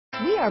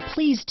We are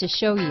pleased to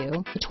show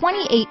you the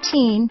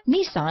 2018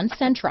 Nissan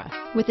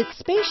Sentra. With its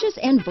spacious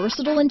and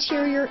versatile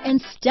interior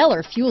and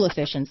stellar fuel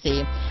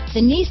efficiency, the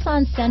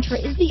Nissan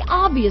Sentra is the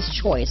obvious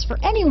choice for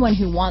anyone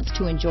who wants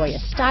to enjoy a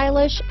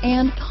stylish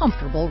and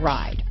comfortable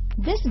ride.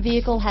 This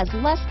vehicle has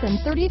less than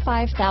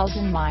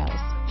 35,000 miles.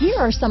 Here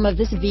are some of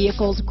this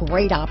vehicle's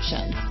great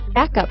options: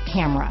 backup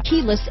camera,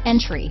 keyless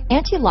entry,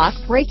 anti-lock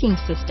braking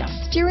system,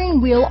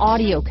 steering wheel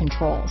audio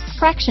controls,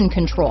 traction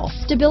control,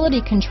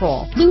 stability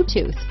control,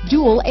 Bluetooth,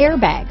 dual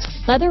airbags,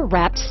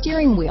 leather-wrapped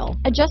steering wheel,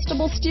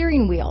 adjustable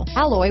steering wheel,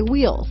 alloy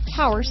wheels,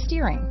 power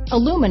steering,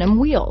 aluminum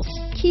wheels,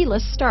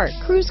 keyless start,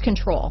 cruise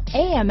control,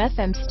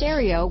 AM/FM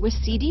stereo with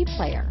CD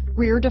player,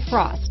 rear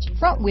defrost,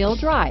 front wheel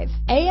drive,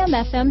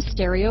 AM/FM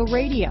stereo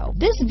radio.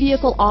 This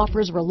vehicle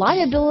offers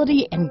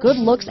reliability and good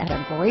looks at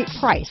a great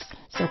price.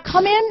 So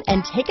come in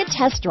and take a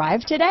test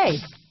drive today.